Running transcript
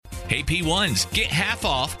Hey P1s, get half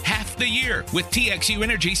off half the year with TXU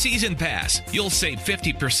Energy Season Pass. You'll save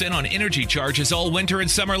 50% on energy charges all winter and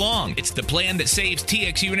summer long. It's the plan that saves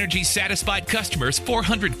TXU Energy satisfied customers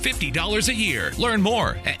 $450 a year. Learn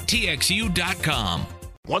more at TXU.com.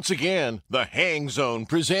 Once again, the Hang Zone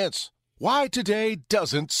presents Why Today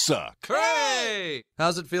Doesn't Suck. Hooray!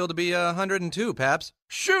 How's it feel to be 102, Paps?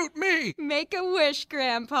 Shoot me! Make a wish,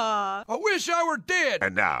 Grandpa. I wish I were dead.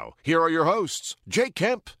 And now, here are your hosts, Jake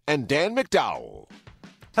Kemp and Dan McDowell.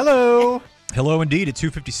 Hello. Hello indeed. At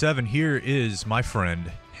 2:57, here is my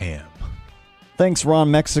friend Ham. Thanks,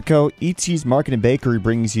 Ron Mexico. E.T.'s Market and Bakery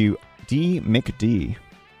brings you D. McD.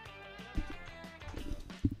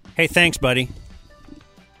 Hey, thanks, buddy.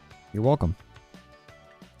 You're welcome.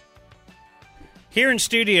 Here in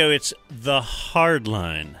studio, it's the hard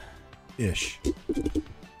line. Ish.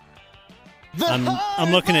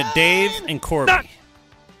 I'm looking at Dave and Corby.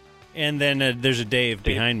 And then there's a Dave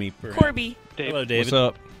behind me. Corby. Hello, David. What's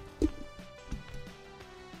up?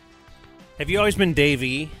 Have you always been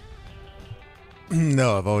Davey?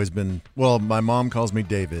 No, I've always been... Well, my mom calls me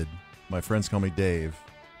David. My friends call me Dave.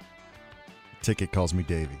 Ticket calls me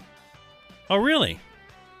Davey. Oh, really?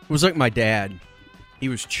 It was like my dad. He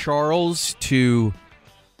was Charles to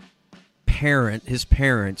his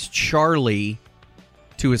parents, Charlie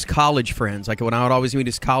to his college friends. Like when I would always meet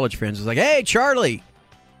his college friends, it was like, hey, Charlie.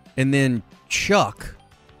 And then Chuck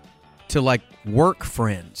to like work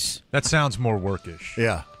friends. That sounds more workish.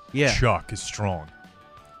 Yeah. Yeah. Chuck is strong.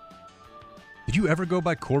 Did you ever go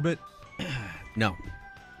by Corbett? No.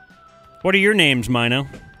 What are your names, Mino?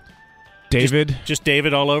 David. Just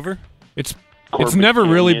David all over? It's never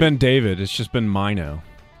really been David. It's just been Mino.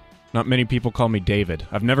 Not many people call me David.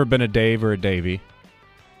 I've never been a Dave or a Davey.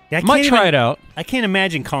 Yeah, I might try it out. I can't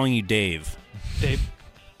imagine calling you Dave. Dave.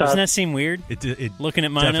 Doesn't that seem weird? It Looking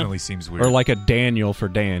at Mino? definitely seems weird. Or like a Daniel for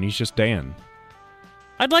Dan. He's just Dan.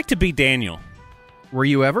 I'd like to be Daniel. Were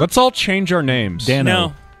you ever? Let's all change our names.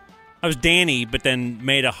 No. I was Danny, but then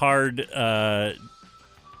made a hard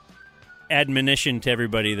admonition to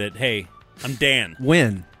everybody that, hey, I'm Dan.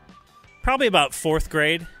 When? Probably about 4th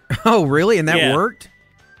grade. Oh, really? And that worked?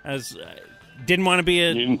 I was didn't want to be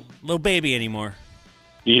a little baby anymore.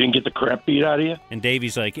 You didn't get the crap beat out of you? And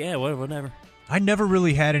Davey's like, yeah, whatever. I never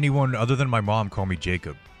really had anyone other than my mom call me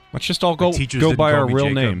Jacob. Let's just all go by our real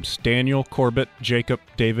names. Daniel, Corbett, Jacob,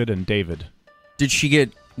 David, and David. Did she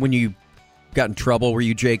get, when you got in trouble, were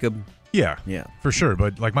you Jacob? Yeah. Yeah. For sure.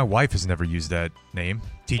 But like my wife has never used that name.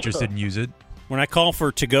 Teachers didn't use it. When I call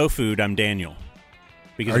for to-go food, I'm Daniel.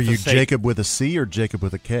 Because are you Jacob with a C or Jacob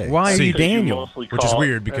with a K? Why are you Daniel? Which is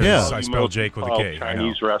weird because I spell Jake with a K.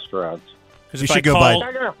 Chinese restaurants. You should go by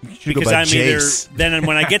Jace. Then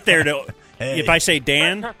when I get there, if I say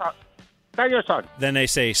Dan, Then they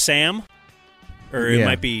say Sam, or it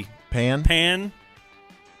might be Pan,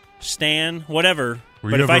 Stan, whatever.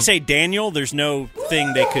 But if I say Daniel, there's no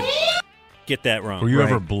thing they could get that wrong. Were you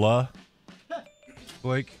ever Blah,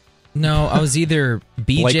 Blake? No, I was either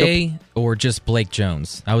BJ or just Blake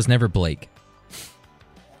Jones. I was never Blake.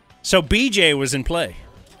 So BJ was in play.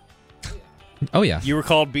 Oh, yeah. You were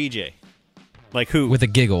called BJ. Like who? With a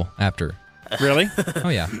giggle after. Really? Oh,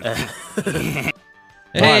 yeah.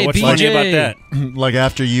 Hey, what's funny about that? Like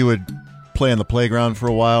after you would play on the playground for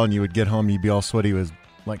a while and you would get home, you'd be all sweaty. It was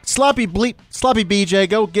like, sloppy BJ,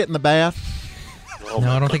 go get in the bath. No,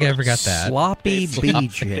 I don't think I ever got that. Sloppy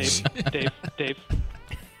BJ. Dave.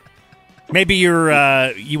 Maybe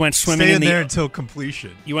you went swimming Stay in there until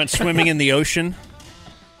completion. You went swimming in the ocean.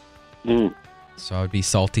 So I would be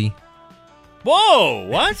salty. Whoa!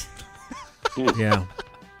 What? Yeah.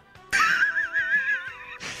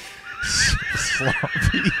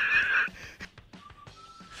 Sloppy.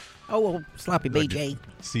 Oh, well, sloppy BJ.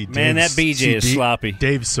 See, man, that BJ is sloppy.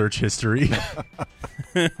 Dave's search history.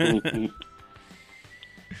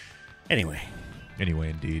 Anyway,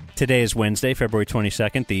 indeed. Today is Wednesday, February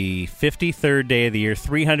 22nd, the 53rd day of the year,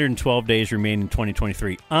 312 days remain in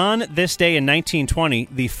 2023. On this day in 1920,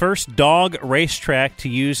 the first dog racetrack to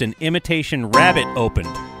use an imitation rabbit opened.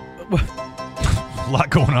 A lot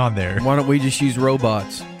going on there. Why don't we just use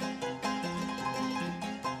robots?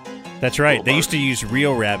 That's right. They used to use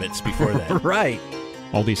real rabbits before that. Right.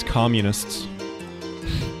 All these communists.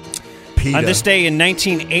 PETA. On this day in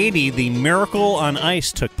 1980, the Miracle on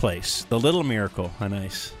Ice took place. The Little Miracle on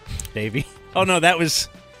Ice. Davey? Oh, no, that was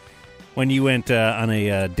when you went on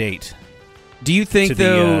a date. Do you think,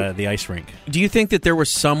 to the ice rink. Do you think that there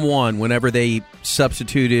was someone, whenever they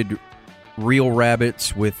substituted real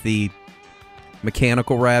rabbits with the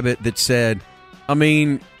mechanical rabbit, that said, I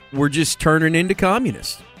mean, we're just turning into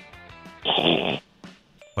communists?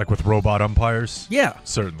 Like with robot umpires? Yeah.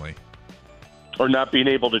 Certainly. Or not being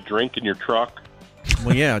able to drink in your truck.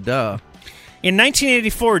 Well, yeah, duh. In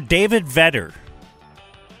 1984, David Vedder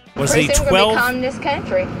was the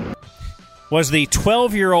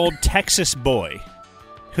 12-year-old Texas boy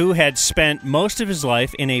who had spent most of his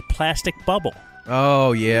life in a plastic bubble.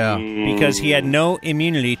 Oh, yeah. Because he had no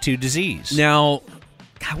immunity to disease. Now,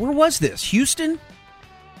 God, where was this? Houston?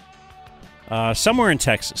 Somewhere in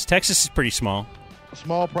Texas. Texas is pretty small. A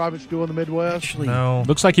small private school in the Midwest? Actually, No.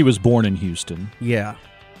 Looks like he was born in Houston. Yeah.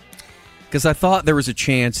 Because I thought there was a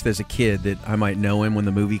chance as a kid that I might know him when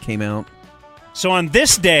the movie came out. So on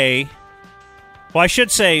this day, well, I should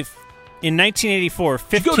say in 1984,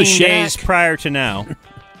 15 days prior to now,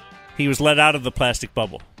 he was let out of the plastic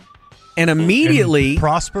bubble. And immediately... And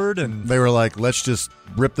prospered, and they were like, let's just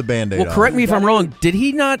rip the Band-Aid off. Well, correct me if I'm wrong. Did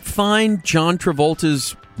he not find John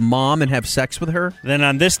Travolta's mom and have sex with her? Then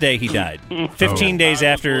on this day, he died. 15 days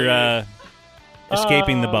after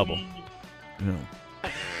escaping the bubble. No.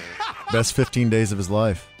 Best 15 days of his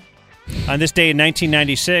life. On this day in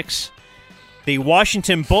 1996, the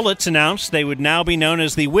Washington Bullets announced they would now be known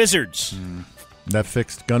as the Wizards. That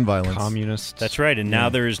fixed gun violence. Communist. That's right, and now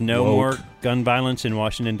there is no more gun violence in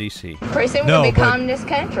Washington, D.C. Pretty soon we'll be communist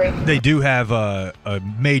country. They do have a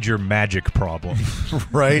major magic problem.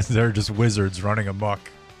 Right? They're just wizards running amok.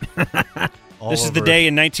 This is the day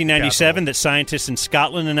in 1997 that scientists in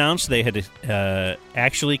Scotland announced they had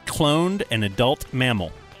actually cloned an adult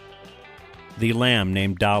mammal, the lamb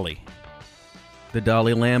named Dolly. The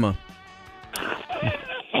Dalai Lama.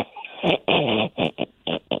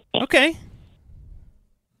 Okay.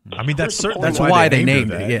 I mean, that's certainly That's why they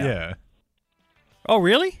named it, yeah. Oh,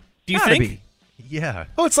 really? Do you Gotta think? be. Yeah.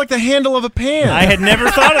 Oh, it's like the handle of a pan. I had never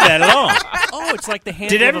thought of that at all. Oh, it's like the handle.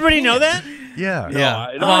 Did everybody know that? Yeah. Yeah.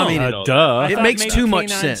 I mean, duh. It makes too much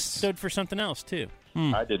sense. Stood for something else too.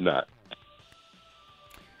 I did not.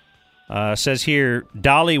 Says here,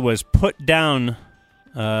 Dolly was put down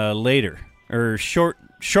later, or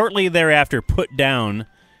shortly thereafter, put down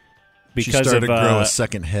She because started of to grow a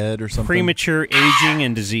second head or something. premature aging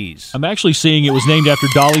and disease. I'm actually seeing it was named after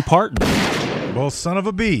Dolly Parton. Well, son of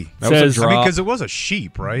a bee. That was a drop. I mean, because it was a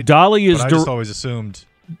sheep, right? Dolly is But I just always assumed.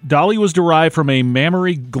 Dolly was derived from a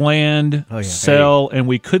mammary gland cell, and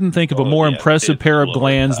we couldn't think of a more impressive pair of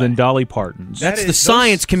glands than Dolly Parton's. That's the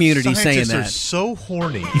science community saying Scientists are that. so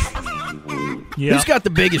horny. Yeah. Who's got the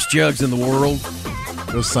biggest jugs in the world?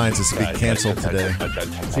 Those scientists would be canceled today.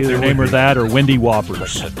 It's either name or that or Wendy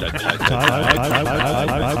Whoppers.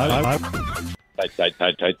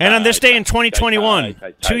 And on this day in 2021,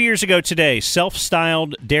 2 years ago today,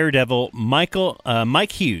 self-styled daredevil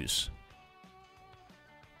Mike Hughes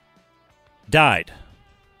died.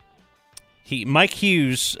 Mike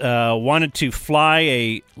Hughes wanted to fly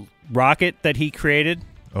a rocket that he created.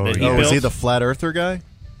 Was he the flat earther guy?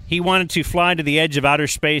 He wanted to fly to the edge of outer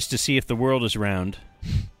space to see if the world is round.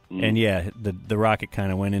 And yeah, the rocket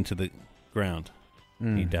kind of went into the ground.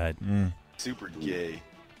 He died. Super gay.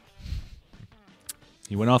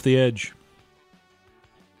 He went off the edge.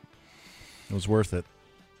 It was worth it.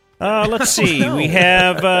 Let's see. We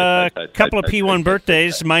have a couple of P1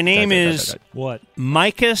 birthdays. My name is what?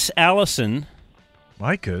 Micus Allison.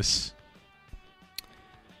 Micus?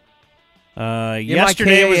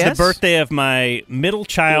 Yesterday was the birthday of my middle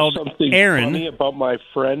child, Something Aaron. funny about my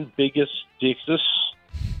friend Biggest Dixis.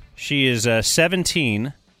 She is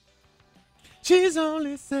 17. She's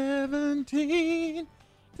only 17.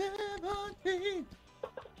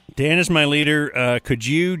 Dan is my leader. Could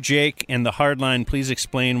you, Jake, and the Hardline please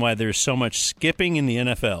explain why there's so much skipping in the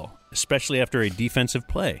NFL, especially after a defensive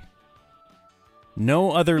play?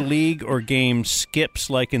 No other league or game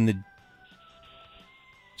skips like in the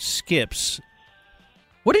skips.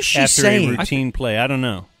 What is she after saying? a routine play? I don't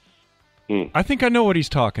know. I think I know what he's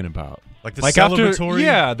talking about. Like the After,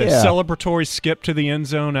 celebratory? the celebratory skip to the end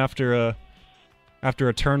zone after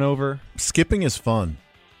a turnover. Skipping is fun.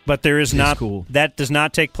 But there is not cool. That does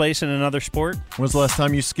not take place in another sport. When's the last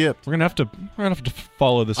time you skipped? We're gonna have to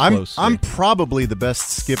follow this closely. I'm probably the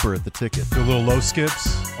best skipper at the ticket. Do little low skips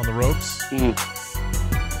on the ropes.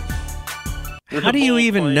 How do you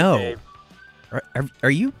even know?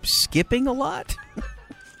 Are you skipping a lot?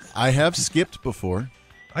 I have skipped before.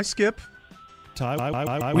 I skip.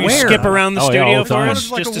 Will you skip around the studio for us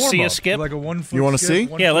just to see a skip? Like a 1 foot You want to skip, see?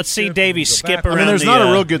 1 Yeah, foot let's see skip, Davey and go skip back. around. I mean, there's the, not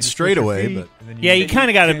a real good you switch straightaway, your but feet, and then Yeah, you kind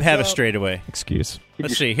of got to hands have a up. straightaway. Excuse.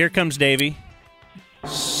 Let's see. Here comes Davey,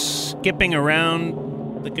 skipping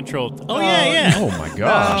around the control. Oh yeah. Oh my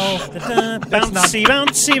gosh. Bouncy,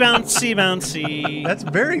 bouncy, bouncy, bouncy. That's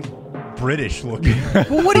very British looking.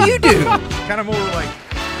 Well, what do you do? Kind of more like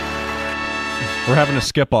We're having a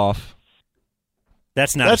skip off.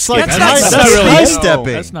 That's not. That's a skip. like That's high stepping.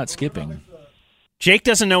 That's not skipping. Jake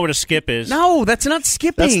doesn't know what a skip is. No, that's not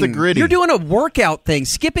skipping. That's the gritty. You're doing a workout thing.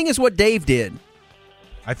 Skipping is what Dave did.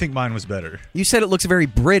 I think mine was better. You said it looks very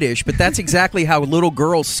British, but that's exactly how little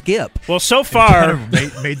girls skip. Well, so far,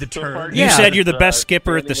 made the turn. you said you're the best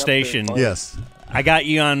skipper at the station. Yes. I got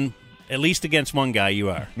you on at least against one guy.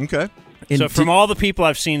 You are. Okay. So from all the people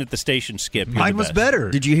I've seen at the station skip, you're Mine the was best.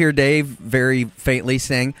 better. Did you hear Dave very faintly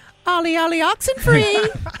saying, "Ollie, Ollie, oxen free"?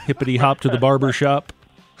 Hippity hop to the barber shop.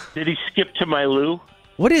 Did he skip to my loo?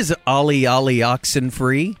 What is Ollie, Ollie, oxen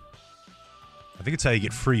free? I think it's how you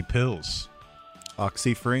get free pills.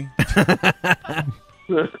 Oxy-free.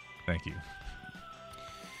 Thank you.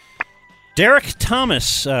 Derek Thomas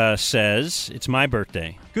says, it's my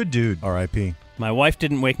birthday. Good dude. R.I.P. My wife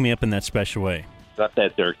didn't wake me up in that special way. Not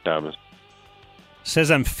that Derek Thomas.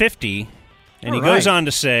 Says I'm 50, and All he goes right. on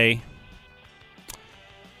to say,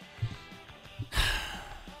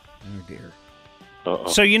 Oh, dear.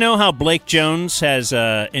 so you know how Blake Jones has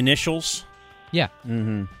initials? Yeah.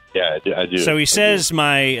 Mm-hmm. Yeah, I do. So he says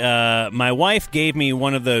my wife gave me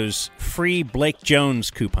one of those free Blake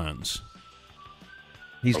Jones coupons.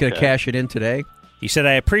 He's going to Okay. cash it in today? He said,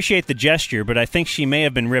 I appreciate the gesture, but I think she may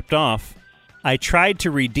have been ripped off. I tried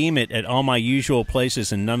to redeem it at all my usual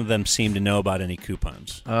places, and none of them seem to know about any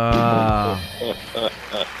coupons. Well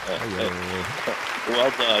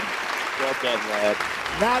done. Well done, lad.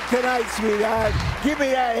 Not tonight, sweetheart. Give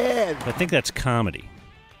me that hand. I think that's comedy.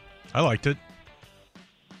 I liked it.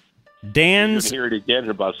 You're Dan's going to hear it again in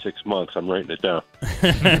about 6 months. I'm writing it down.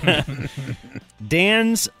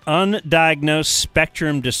 Dan's undiagnosed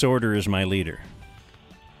spectrum disorder is my leader.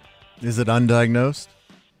 Is it undiagnosed?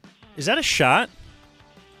 Is that a shot?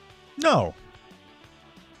 No.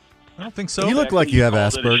 I don't think so. You look like you have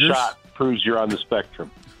Called it a Asperger's. shot proves you're on the spectrum.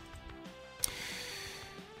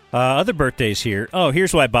 Other birthdays here. Oh,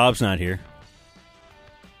 here's why Bob's not here.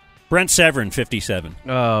 Brent Severin, 57.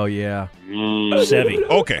 Oh, yeah. Sevy.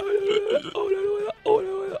 Okay.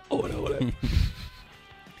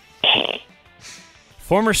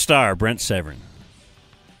 Former star Brent Severin.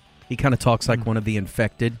 He kind of talks like one of the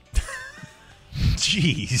infected.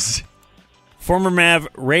 Jeez. Former Mav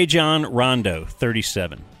Rajon Rondo,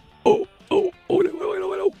 37.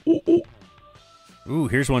 Ooh,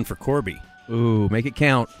 here's one for Corby. Ooh, make it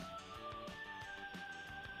count.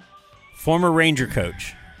 Former Ranger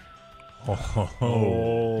coach.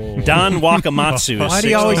 Oh. Don Wakamatsu. Why do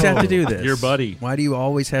you always have to do this? Your buddy. Why do you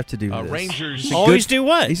always have to do this? Rangers. He's a Always good- do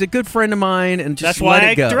what? He's a good friend of mine, and just That's why let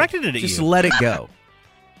I it go. directed it at just you. let it go.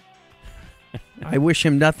 I wish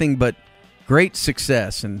him nothing but great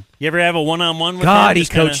success. And You ever have a one-on-one with him? God, he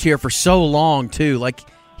Just kinda- coached here for so long too. Like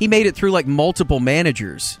he made it through like multiple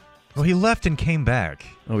managers. Well, he left and came back.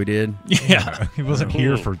 Oh, he did. Yeah. He wasn't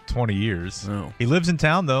here for 20 years. Oh. He lives in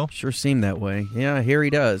town, though. Sure seemed that way. Yeah, here he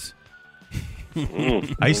does.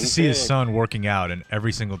 I used to see his son working out, and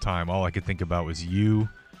every single time, all I could think about was you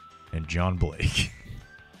and John Blake.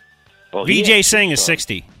 Well, VJ Singh is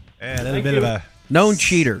 60. Yeah, a little bit of a known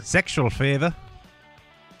cheater. Sexual favor.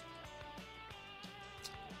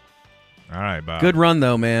 All right, Bob. Good run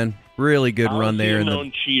though, man. Really good run there in known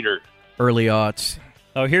the cheater. early aughts.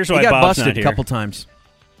 Oh, here's He why got Bob's busted not a here. couple times.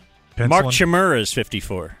 Mark Chimura is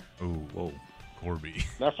 54. Ooh, whoa, Corby.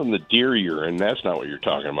 Not from the deer urine. That's not what you're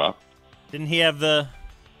talking about. Didn't he have the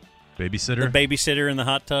babysitter? The babysitter in the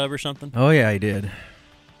hot tub or something? Oh yeah, he did.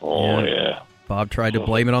 Oh, yeah. Bob tried to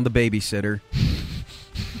blame it on the babysitter.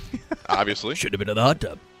 Obviously. Should have been in the hot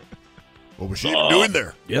tub. What was she even doing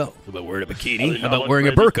there? Yeah. How about wearing a I bikini? mean, How how about much wearing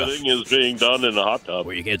a burqa? babysitting is being done in the hot tub.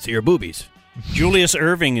 Where you can't see your boobies. Julius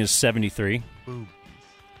Irving is 73.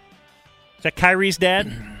 Is that Kyrie's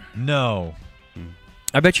dad? No.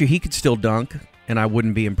 I bet you he could still dunk, and I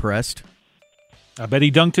wouldn't be impressed. I bet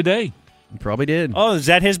he dunked today. He probably did. Oh, is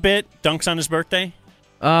that his bit? Dunks on his birthday?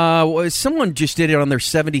 Someone just did it on their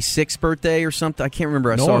 76th birthday or something. I can't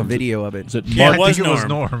remember. I saw a Norm. video of it. Is it Yeah, Mark? it was I think it was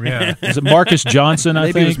Norm. Norm, yeah. Is it Marcus Johnson? I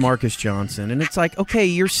Maybe think it was Marcus Johnson, and it's like, okay,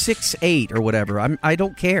 you're 6'8" or whatever. I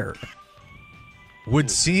don't care.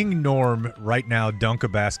 Would seeing Norm right now dunk a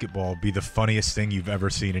basketball be the funniest thing you've ever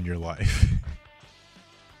seen in your life?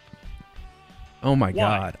 Oh my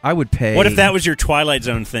God, I would pay. What if that was your Twilight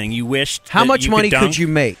Zone thing? You wished. How that much you money could, dunk, could you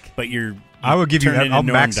make? But you're. I would give you. turned into I'll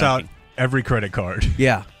Norm max dunking. out every credit card.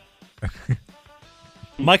 Yeah.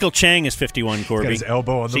 Michael Chang is 51. He's Corby. got his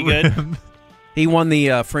elbow on Is the he good? rim. He won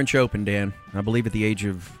the French Open, Dan. I believe at the age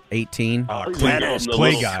of 18.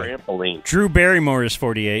 Clay guy. Trampoline. Drew Barrymore is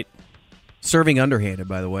 48. Serving underhanded,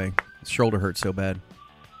 by the way. His shoulder hurt so bad.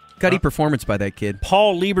 Gutty performance by that kid.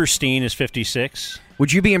 Paul Lieberstein is 56.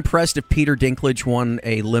 Would you be impressed if Peter Dinklage won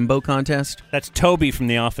a limbo contest? That's Toby from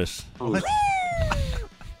The Office. I'll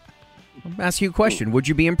ask you a question. Would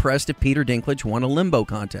you be impressed if Peter Dinklage won a limbo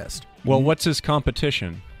contest? Well, what's his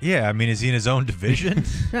competition? Yeah, I mean, is he in his own division?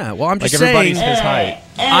 Yeah, well, I'm just everybody's saying. his height.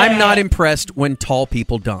 I'm not impressed when tall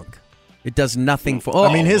people dunk. It does nothing for. Oh,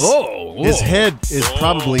 I mean, his head is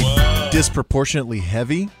probably disproportionately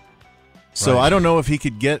heavy. So Right. I don't know if he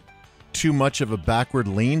could get too much of a backward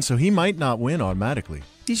lean, so he might not win automatically.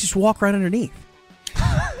 You just walk right underneath.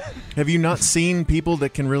 Have you not seen people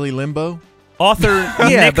that can really limbo? Author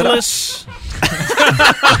Nicholas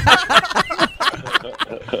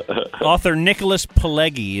Author Nicholas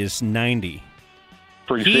Pileggi is 90.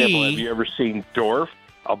 For example, have you ever seen Dorf?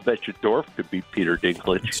 I'll bet you Dorf could be Peter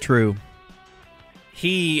Dinklage. It's true.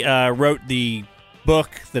 He wrote the book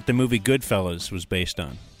that the movie Goodfellas was based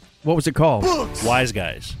on. What was it called? Wise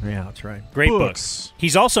Guys. Yeah, that's right. Great Books. book.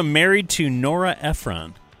 He's also married to Nora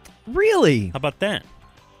Ephron. Really? How about that?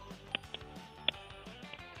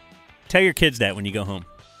 Tell your kids that when you go home.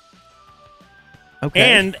 Okay.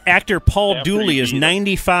 And actor Paul After Dooley you is eat it.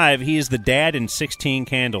 95. He is the dad in 16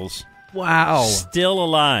 Candles. Wow. Still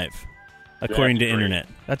alive, according to That's great. Internet.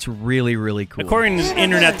 That's really, really cool. According to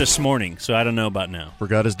Internet this morning, so I don't know about now.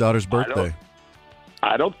 Forgot his daughter's birthday.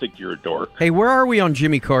 I don't think you're a dork. Hey, where are we on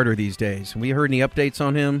Jimmy Carter these days? Have we heard any updates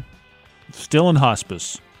on him? Still in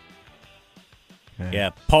hospice. Okay. Yeah,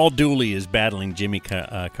 Paul Dooley is battling Jimmy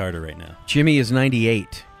Carter right now. Jimmy is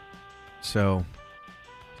 98, so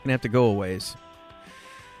he's going to have to go a ways.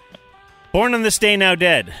 Born on this day, now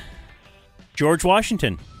dead. George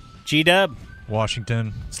Washington. G-Dub.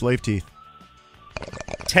 Washington. Slave teeth.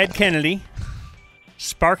 Ted Kennedy.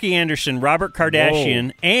 Sparky Anderson. Robert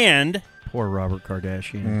Kardashian. And... Poor Robert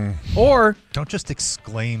Kardashian. Or Don't just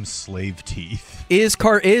exclaim slave teeth. is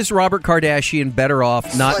Robert Kardashian better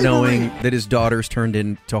off not knowing that his daughter's turned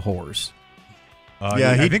into whores?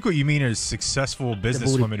 Yeah, I think what you mean is successful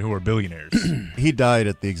businesswomen who are billionaires. He died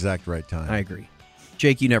at the exact right time. I agree.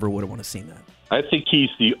 Jake, you never would have want to seen that. I think he's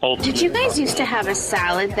the ultimate. Did you guys used to have a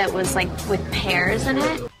salad that was like with pears in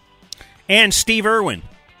it? And Steve Irwin.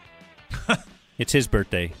 It's his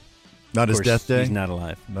birthday. Not his Of course, death day? He's not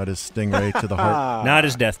alive. Not his stingray to the heart? Not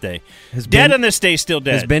his death day. Has Dead Ben- on this day, still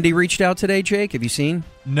Has dead. Bendy reached out today, Jake? Have you seen?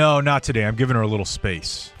 No, not today. I'm giving her a little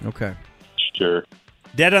space. Okay. Sure.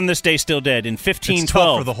 Dead on this day, still dead. In It's tough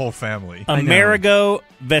 1512. for the whole family. Amerigo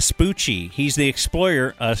Vespucci. He's the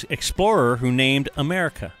explorer who named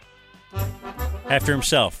America after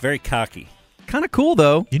himself. Very cocky. Kind of cool,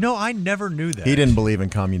 though. You know, I never knew that. He didn't believe in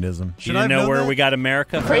communism. You didn't know where we got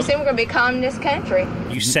America Pretty from? soon we're going to be a communist country.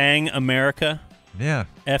 You sang America, Yeah.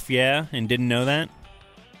 F yeah, and didn't know that?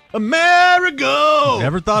 Amerigo!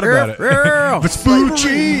 Never thought about it.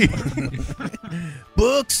 Vespucci.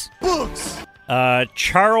 Books.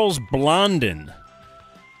 Charles Blondin.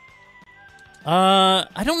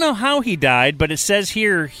 I don't know how he died, but it says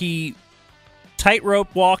here he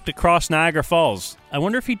tightrope walked across Niagara Falls. I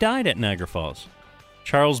wonder if he died at Niagara Falls.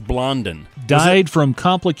 Charles Blondin. Died from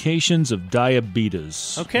complications of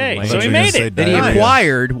diabetes. Okay, I so thought he you were gonna made say it. That he diarrhea.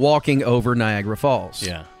 acquired walking over Niagara Falls.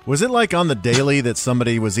 Yeah. Was it like on the daily that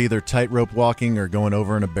somebody was either tightrope walking or going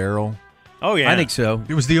over in a barrel? Oh, yeah. I think so.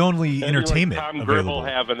 It was the only Maybe entertainment like Tom available. Gribble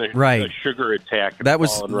having a Right. sugar attack. And That was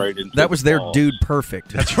falling right into that was the their balls. dude perfect.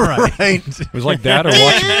 That's right. It was like that or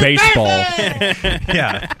watching baseball.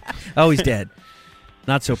 Yeah. Oh, he's dead.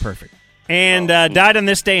 Not so perfect. And died on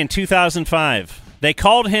this day in 2005. They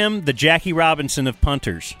called him the Jackie Robinson of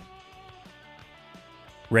punters.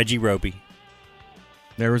 Reggie Roby.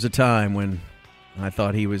 There was a time when I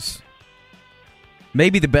thought he was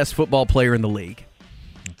maybe the best football player in the league.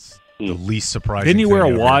 It's the least surprising. Didn't he wear a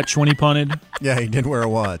thing ever. watch when he punted? Yeah, he did wear a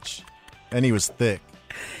watch. And he was thick.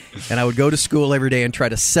 And I would go to school every day and try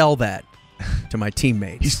to sell that to my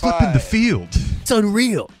teammates. He's flipping the field. It's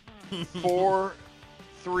unreal. 4,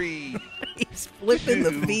 3. He's flipping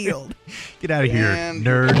the field. Get out of here, And-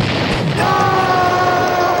 nerd.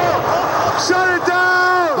 Shut it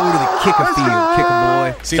down! Go to the kicker field, kicker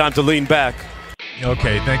boy. Time to lean back.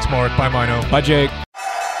 Okay, thanks, Mark. Bye, Mino. Bye, Jake.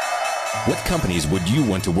 What companies would you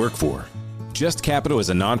want to work for? Just Capital is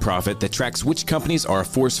a nonprofit that tracks which companies are a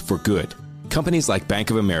force for good. Companies like Bank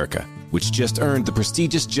of America, which just earned the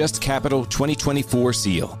prestigious Just Capital 2024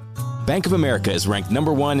 seal. Bank of America is ranked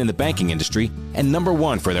 #1 in the banking industry and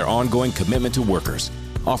 #1 for their ongoing commitment to workers,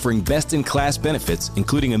 offering best-in-class benefits,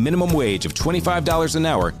 including a minimum wage of $25 an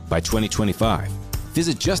hour by 2025.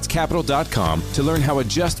 Visit justcapital.com to learn how a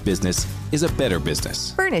just business is a better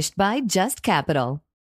business. Furnished by Just Capital.